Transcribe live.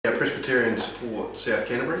Presbyterian Support South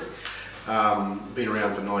Canterbury. Been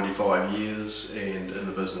around for 95 years and in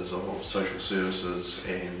the business of social services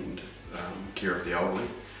and care of the elderly.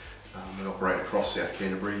 We operate across South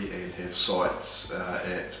Canterbury and have sites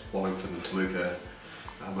at Wallingford and Temuka,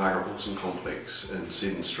 Margaret Wilson Complex in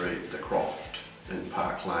 7th Street, The Croft in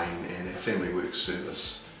Park Lane, and our Family Works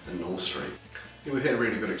service in North Street. Yeah, we've had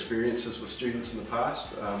really good experiences with students in the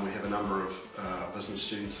past. We have a number of business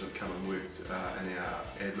students that have come and worked in our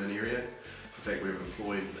admin area. In fact, we've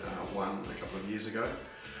employed one a couple of years ago.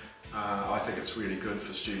 I think it's really good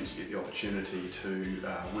for students to get the opportunity to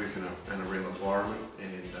work in a real environment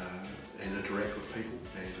and interact with people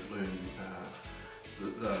and learn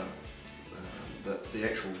the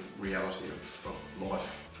actual reality of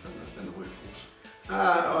life in the workforce.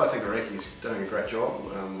 I think Aoraki's doing a great job.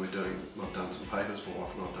 I've done some papers, my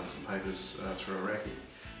wife and I have done some papers through Aoraki.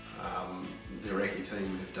 The Aoraki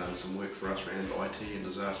team have done some work for us around IT and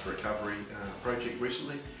disaster recovery project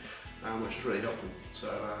recently, which is really helpful. So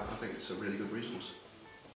I think it's a really good resource.